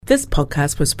This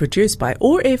podcast was produced by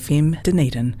OAR FM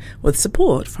Dunedin with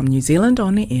support from New Zealand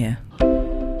On Air.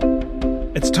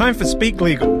 It's time for Speak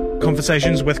Legal,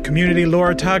 conversations with Community Law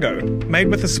Otago, made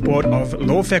with the support of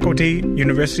Law Faculty,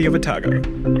 University of Otago.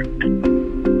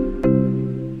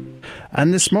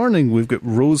 And this morning we've got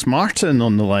Rose Martin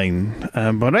on the line.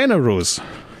 Morena, Rose.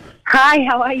 Hi,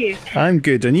 how are you? I'm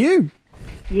good, and you?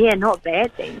 Yeah, not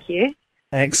bad, thank you.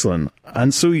 Excellent.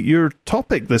 And so your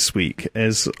topic this week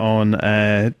is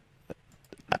on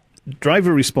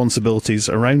driver responsibilities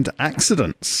around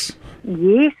accidents.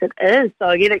 Yes, it is. So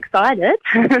I get excited.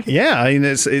 Yeah, I mean,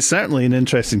 it's certainly an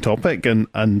interesting topic,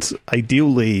 and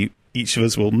ideally each of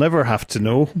us will never have to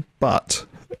know, but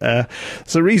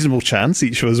it's a reasonable chance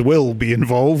each of us will be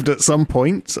involved at some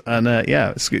point. And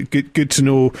yeah, it's good to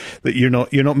know that you're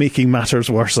not making matters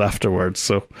worse afterwards.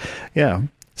 So yeah.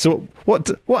 So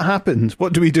what happened?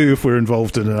 What do we do if we're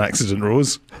involved in an accident,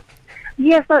 Rose?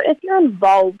 Yeah, so if you're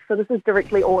involved, so this is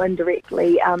directly or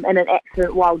indirectly, in an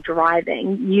accident while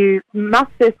driving, you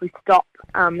must firstly stop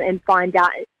and find out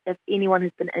if anyone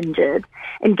has been injured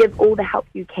and give all the help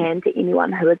you can to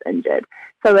anyone who is injured.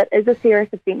 So it is a serious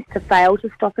offence to fail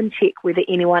to stop and check whether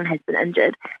anyone has been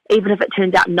injured, even if it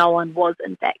turns out no one was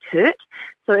in fact hurt.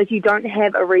 So if you don't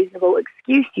have a reasonable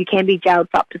excuse, you can be jailed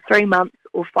for up to 3 months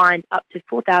or fined up to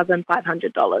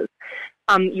 $4,500.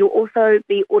 You'll also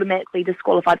be automatically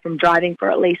disqualified from driving for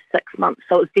at least 6 months.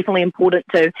 So it's definitely important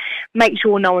to make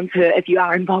sure no one's hurt if you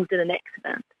are involved in an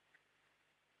accident.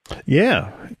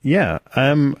 Yeah.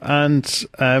 And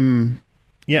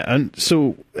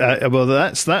so, well,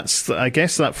 that's I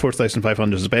guess that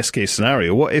 4,500 is the best case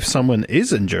scenario. What if someone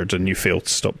is injured and you fail to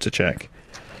stop to check?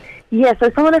 Yeah, so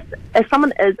if someone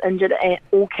is injured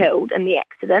or killed in the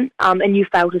accident, and you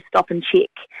fail to stop and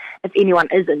check if anyone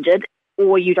is injured,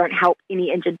 or you don't help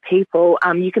any injured people,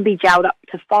 you can be jailed up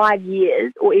to 5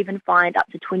 years or even fined up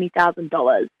to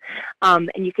 $20,000.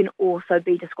 And you can also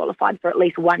be disqualified for at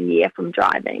least 1 year from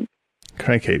driving.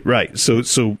 Crikey, right. So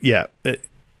yeah.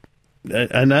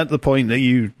 And at the point that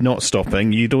you're not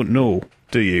stopping, you don't know,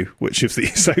 do you, which of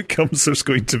these outcomes there's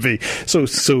going to be? So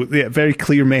yeah, very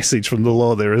clear message from the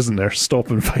law there, isn't there?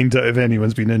 Stop and find out if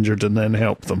anyone's been injured and then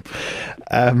help them.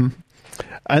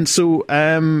 So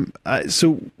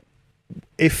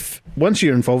if once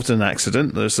you're involved in an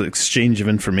accident, there's an exchange of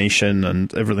information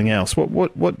and everything else.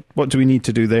 What do we need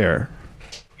to do there?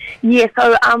 Yeah,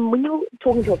 so when you're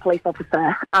talking to a police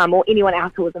officer or anyone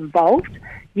else who is involved,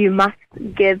 you must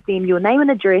give them your name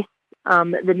and address,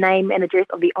 the name and address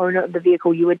of the owner of the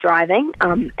vehicle you were driving,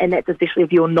 and that's especially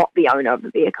if you're not the owner of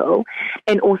the vehicle,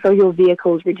 and also your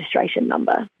vehicle's registration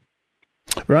number.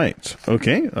 Right.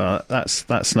 Okay.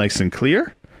 That's nice and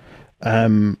clear.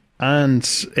 And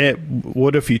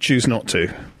what if you choose not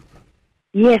to?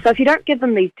 Yeah, so if you don't give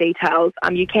them these details,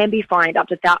 you can be fined up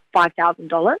to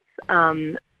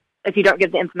 $5,000 if you don't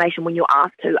give the information when you're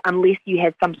asked to, unless you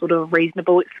have some sort of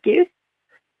reasonable excuse.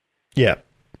 Yeah.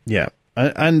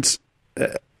 And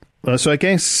so I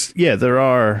guess, yeah, there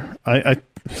are... I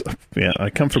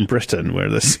come from Britain where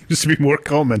this seems to be more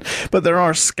common, but there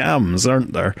are scams,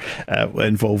 aren't there,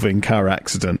 involving car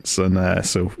accidents, and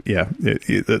so yeah,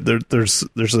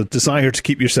 there's a desire to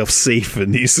keep yourself safe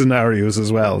in these scenarios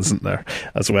as well, isn't there?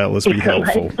 As well as be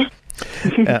helpful.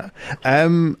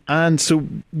 And so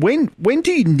when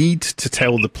do you need to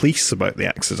tell the police about the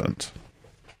accident?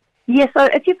 Yeah, so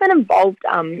if you've been involved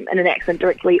in an accident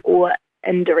directly or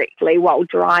indirectly while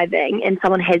driving and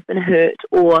someone has been hurt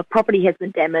or property has been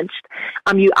damaged,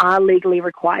 you are legally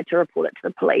required to report it to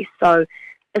the police. So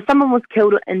if someone was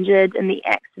killed or injured in the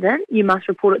accident, you must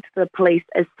report it to the police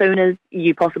as soon as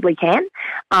you possibly can,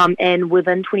 and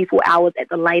within 24 hours at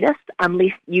the latest,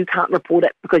 unless you can't report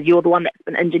it because you're the one that's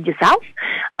been injured yourself.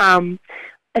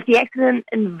 If the accident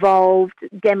involved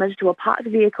damage to a part of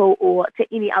the vehicle or to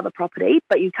any other property,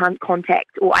 but you can't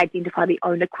contact or identify the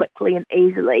owner quickly and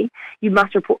easily, you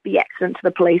must report the accident to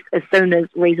the police as soon as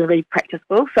reasonably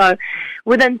practicable. So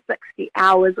within 60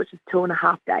 hours, which is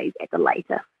 2.5 days at the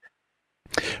latest.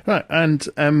 Right, and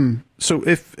so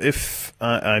if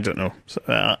I don't know,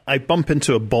 I bump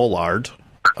into a bollard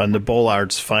and the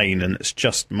bollard's fine and it's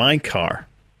just my car,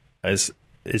 does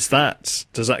that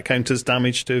count as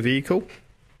damage to a vehicle?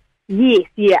 Yes,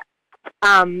 yeah.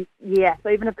 So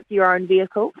even if it's your own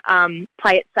vehicle,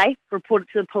 play it safe, report it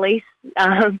to the police.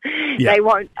 They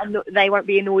won't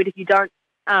be annoyed if you don't,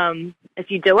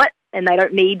 if you do it, and they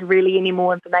don't need really any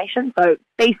more information. So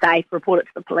be safe, report it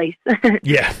to the police.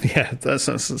 Yeah, that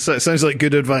sounds like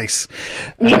good advice.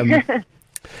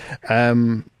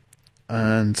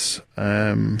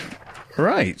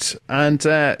 Right, and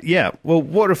well,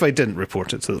 what if I didn't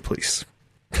report it to the police?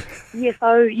 Yeah,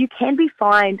 so you can be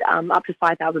fined up to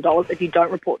 $5,000 if you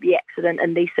don't report the accident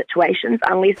in these situations,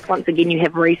 unless, once again, you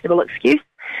have a reasonable excuse.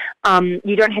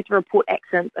 You don't have to report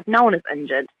accidents if no one is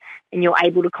injured, and you're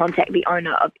able to contact the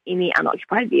owner of any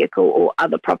unoccupied vehicle or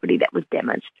other property that was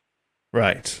damaged.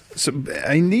 Right. So,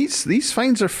 these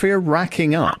fines are fair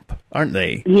racking up, aren't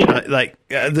they? Yeah.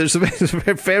 There's a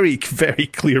very, very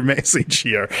clear message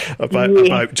here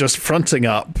about just fronting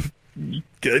up,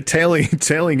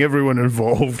 telling everyone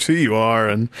involved who you are,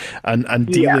 and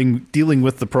dealing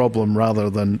with the problem rather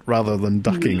than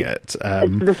ducking it.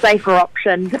 It's the safer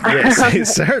option. Yes, it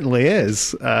certainly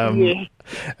is.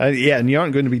 And you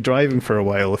aren't going to be driving for a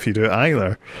while if you do it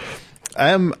either.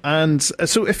 And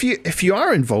so if you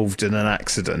are involved in an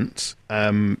accident,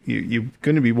 you're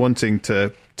going to be wanting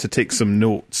to take some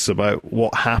notes about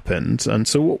what happened. And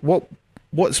so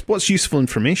what's useful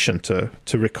information to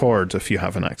record if you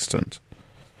have an accident?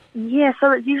 Yeah,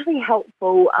 so it's usually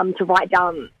helpful to write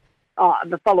down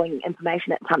the following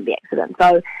information at the time of the accident.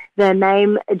 So the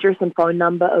name, address and phone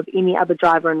number of any other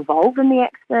driver involved in the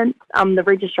accident, the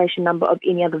registration number of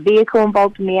any other vehicle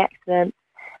involved in the accident,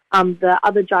 the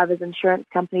other driver's insurance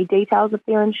company details if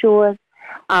they're insured,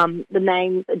 the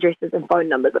names, addresses and phone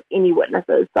numbers of any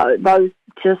witnesses. So those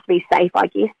just to be safe, I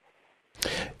guess.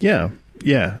 Yeah.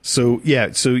 So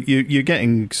you're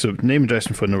getting name, address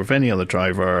and phone number of any other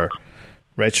driver,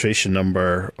 registration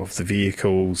number of the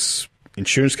vehicles,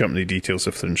 insurance company details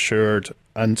if they're insured.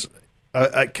 And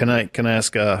can I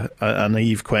ask a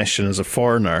naive question as a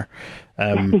foreigner?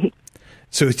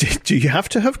 So do you have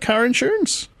to have car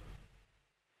insurance?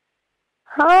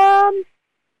 I'm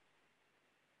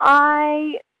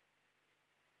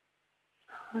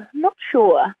not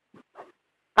sure.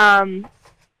 I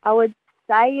would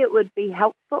say it would be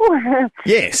helpful.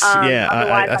 Yes,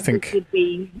 otherwise, I think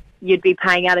you'd be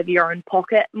paying out of your own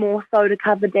pocket more so to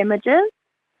cover damages.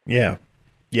 Yeah.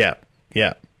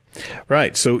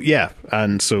 Right. So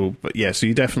so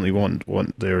you definitely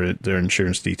want their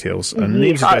insurance details and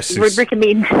names, addresses. I would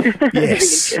recommend.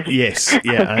 Yes,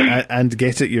 and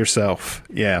get it yourself.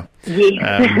 Yeah.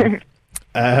 The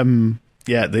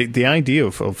idea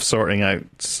of sorting out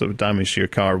damage to your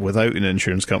car without an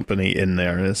insurance company in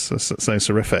there sounds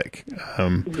horrific.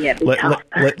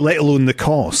 Let alone the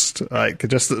cost.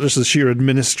 Just the sheer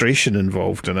administration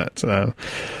involved in it.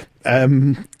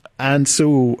 And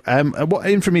so, what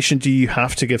information do you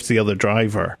have to give to the other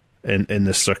driver in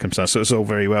this circumstance? So it's all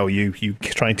very well you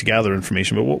trying to gather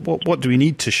information, but what do we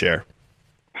need to share?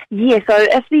 Yeah, so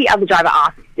if the other driver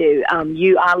asks you,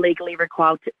 you are legally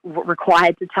required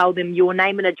to tell them your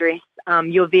name and address,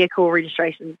 your vehicle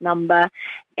registration number,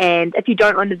 and if you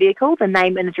don't own the vehicle, the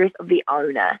name and address of the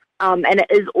owner. And it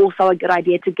is also a good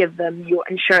idea to give them your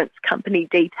insurance company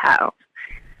details.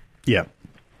 Yeah.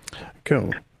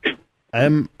 Cool.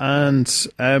 If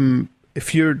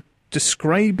you're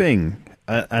describing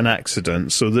an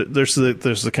accident, so that there's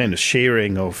the kind of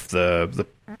sharing of the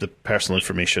personal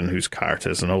information, whose car it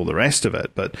is, and all the rest of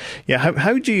it. But yeah,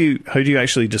 how do you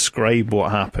actually describe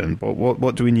what happened?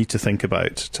 What do we need to think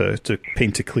about to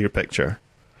paint a clear picture?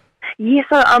 Yeah,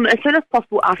 so as soon as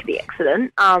possible after the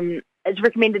accident, it's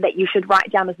recommended that you should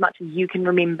write down as much as you can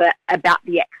remember about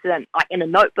the accident, like in a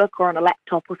notebook or on a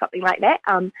laptop or something like that.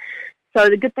 So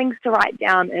the good things to write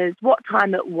down is what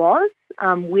time it was,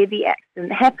 where the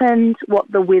accident happened,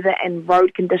 what the weather and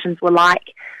road conditions were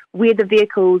like, where the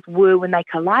vehicles were when they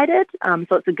collided. So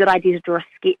it's a good idea to draw a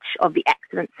sketch of the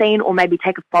accident scene or maybe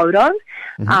take a photo,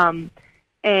 and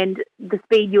the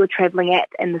speed you were travelling at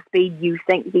and the speed you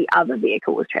think the other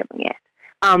vehicle was travelling at.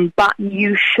 But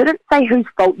you shouldn't say whose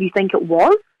fault you think it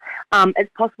was.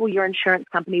 It's possible your insurance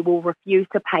company will refuse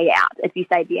to pay out if you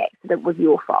say the accident was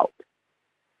your fault.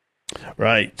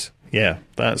 Right. Yeah,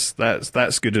 that's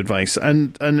good advice.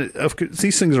 And of course,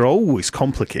 these things are always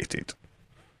complicated.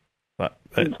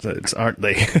 Aren't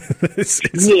they?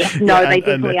 They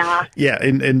definitely are. Yeah,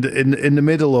 in the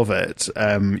middle of it,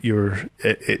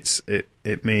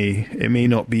 it may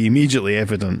not be immediately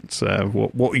evident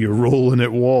what your role in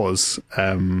it was.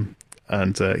 So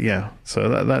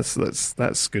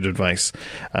that's good advice.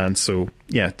 And so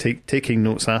taking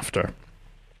notes after.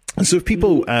 And so if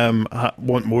people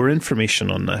want more information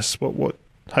on this,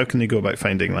 how can they go about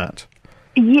finding that?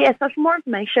 Yeah, so for more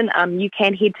information, you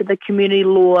can head to the Community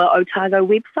Law Otago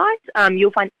website.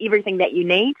 You'll find everything that you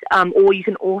need, or you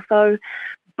can also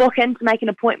book in to make an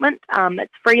appointment.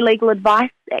 It's free legal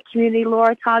advice at Community Law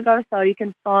Otago, so you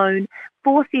can phone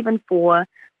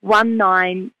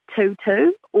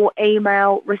 474-1922 or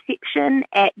email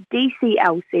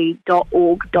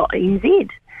reception@dclc.org.nz.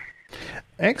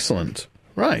 Excellent.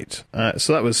 Right.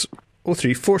 So that was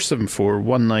 03474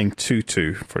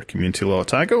 1922 for Community Law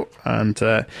Otago and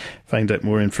find out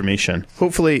more information.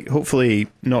 Hopefully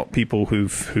not people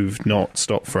who've not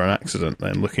stopped for an accident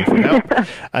then looking for help.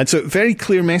 And so very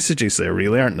clear messages there,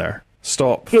 really, aren't there?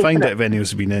 Stop, find out if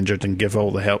anyone's been injured and give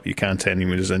all the help you can to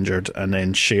anyone who's injured, and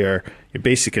then share your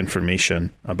basic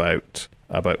information about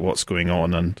what's going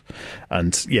on,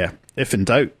 and yeah, if in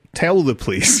doubt, tell the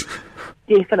police.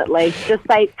 Definitely, just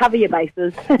say cover your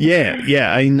bases.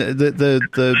 yeah. I mean,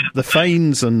 the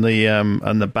fines and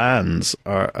the bans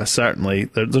are certainly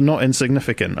they're not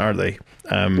insignificant, are they?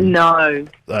 No,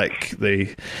 like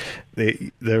they're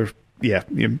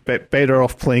you're better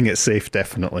off playing it safe,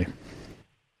 definitely.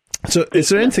 So, is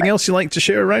there anything else you'd like to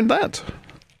share around that?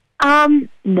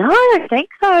 No, I don't think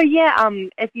so. Yeah,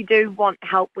 if you do want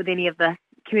help with any of the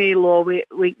community law,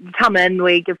 we come in,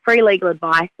 we give free legal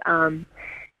advice.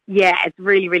 Yeah, it's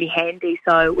really, really handy,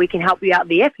 so we can help you out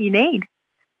there if you need.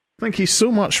 Thank you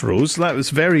so much, Rose. That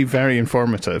was very, very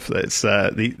informative. It's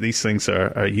these things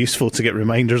are useful to get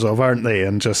reminders of, aren't they?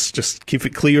 And just keep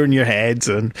it clear in your heads,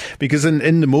 and because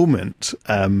in the moment,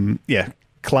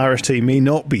 clarity may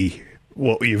not be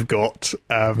what you've got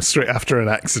straight after an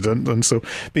accident, and so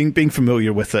being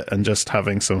familiar with it and just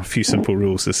having a few simple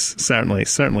rules is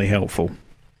certainly helpful.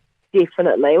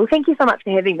 Definitely. Well, thank you so much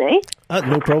for having me.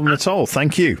 No problem at all.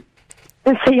 Thank you.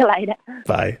 See you later.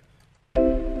 Bye.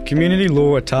 Community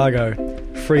Law Otago.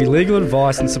 Free legal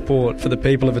advice and support for the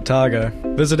people of Otago.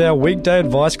 Visit our weekday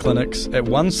advice clinics at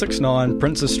 169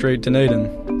 Princess Street,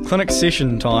 Dunedin. Clinic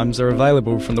session times are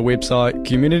available from the website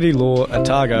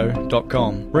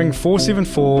communitylawOtago.com. Ring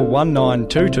 474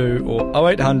 1922 or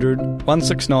 0800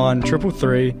 169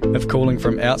 333 if calling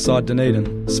from outside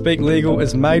Dunedin. Speak Legal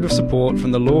is made with support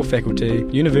from the Law Faculty,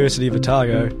 University of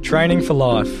Otago, Training for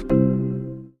Life.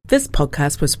 This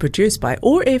podcast was produced by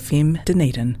OAR FM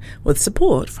Dunedin with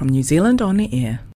support from New Zealand On the Air.